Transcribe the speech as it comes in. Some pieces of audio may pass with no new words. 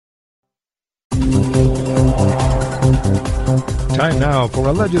Time now for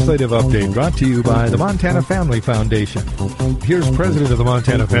a legislative update brought to you by the Montana Family Foundation. Here's President of the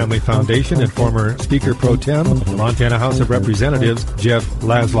Montana Family Foundation and former Speaker Pro Tem, the Montana House of Representatives, Jeff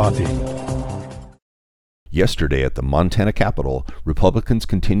Laszloffy. Yesterday at the Montana Capitol, Republicans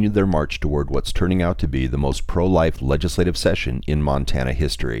continued their march toward what's turning out to be the most pro-life legislative session in Montana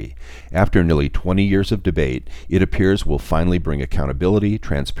history. After nearly 20 years of debate, it appears will finally bring accountability,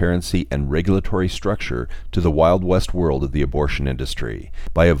 transparency, and regulatory structure to the Wild West world of the abortion industry.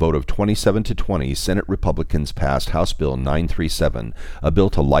 By a vote of 27-20, Senate Republicans passed House Bill 937, a bill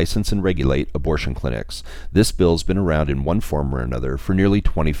to license and regulate abortion clinics. This bill's been around in one form or another for nearly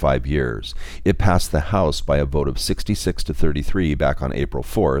 25 years. It passed the House by a vote of 66-33 back on April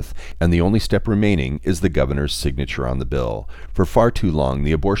 4th, and the only step remaining is the governor's signature on the bill. For far too long,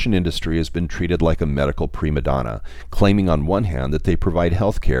 the abortion industry has been treated like a medical prima donna, claiming on one hand that they provide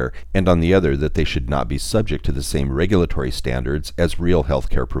health care, and on the other that they should not be subject to the same regulatory standards as real health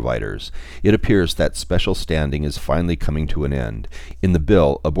care providers. It appears that special standing is finally coming to an end. In the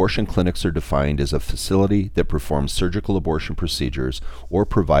bill, abortion clinics are defined as a facility that performs surgical abortion procedures or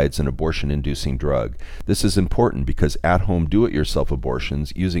provides an abortion-inducing drug. This is important because at-home do-it-yourself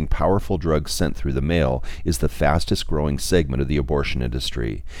abortions using powerful drugs sent through the mail is the fastest growing segment of the abortion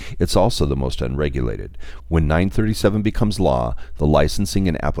industry. It's also the most unregulated. When 937 becomes law, the licensing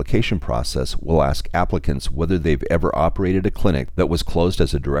and application process will ask applicants whether they've ever operated a clinic that was closed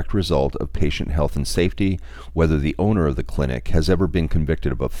as a direct result of patient health and safety, whether the owner of the clinic has ever been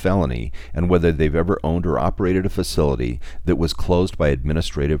convicted of a felony, and whether they've ever owned or operated a facility that was closed by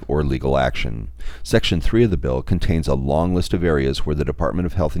administrative or legal action. Section 3 of the bill contains a long list of areas where the Department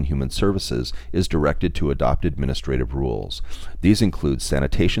of Health and Human Services is directed to adopt administrative rules. These include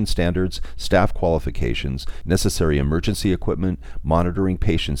sanitation standards, staff qualifications, necessary emergency equipment, monitoring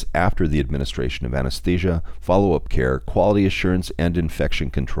patients after the administration of anesthesia, follow-up care, quality assurance, and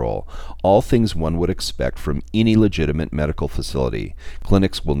infection control. All things one would expect from any legitimate medical facility.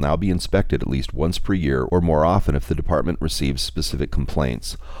 Clinics will now be inspected at least once per year or more often if the department receives specific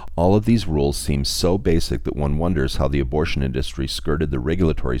complaints. All of these rules seem so basic that one wonders how the abortion industry skirted the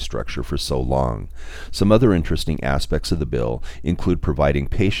regulatory structure for so long. Some other interesting aspects of the bill include providing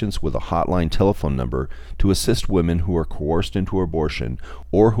patients with a hotline telephone number to assist women who are coerced into abortion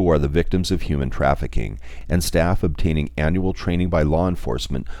or who are the victims of human trafficking, and staff obtaining annual training by law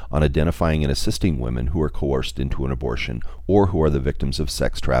enforcement on identifying and assisting women who are coerced into an abortion or who are the victims of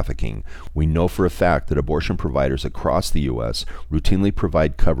sex trafficking. We know for a fact that abortion providers across the U.S. routinely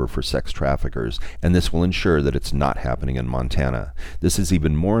provide cover for sex traffickers, and this will ensure that it's not happening in Montana. This is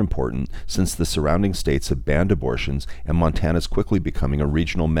even more important since the surrounding states have banned abortions and Montana is quickly becoming a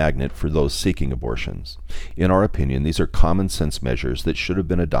regional magnet for those seeking abortions. In our opinion, these are common sense measures that should have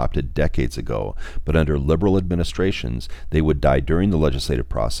been adopted decades ago, but under liberal administrations, they would die during the legislative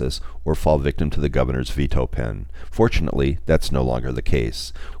process or fall victim to the governor's veto pen. Fortunately, that's no longer the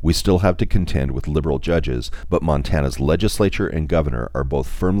case. We still have to contend with liberal judges, but Montana's legislature and governor are both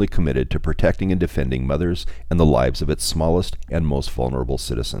firmly committed to protecting and defending mothers and the lives of its smallest and most vulnerable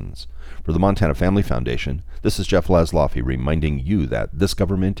citizens. For the Montana Family Foundation, this is Jeff Laszloffy reminding you that this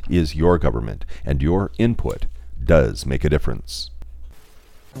government is your government, and your input does make a difference.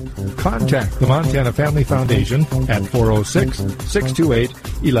 Contact the Montana Family Foundation at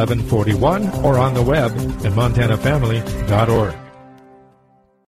 406-628-1141 or on the web at montanafamily.org.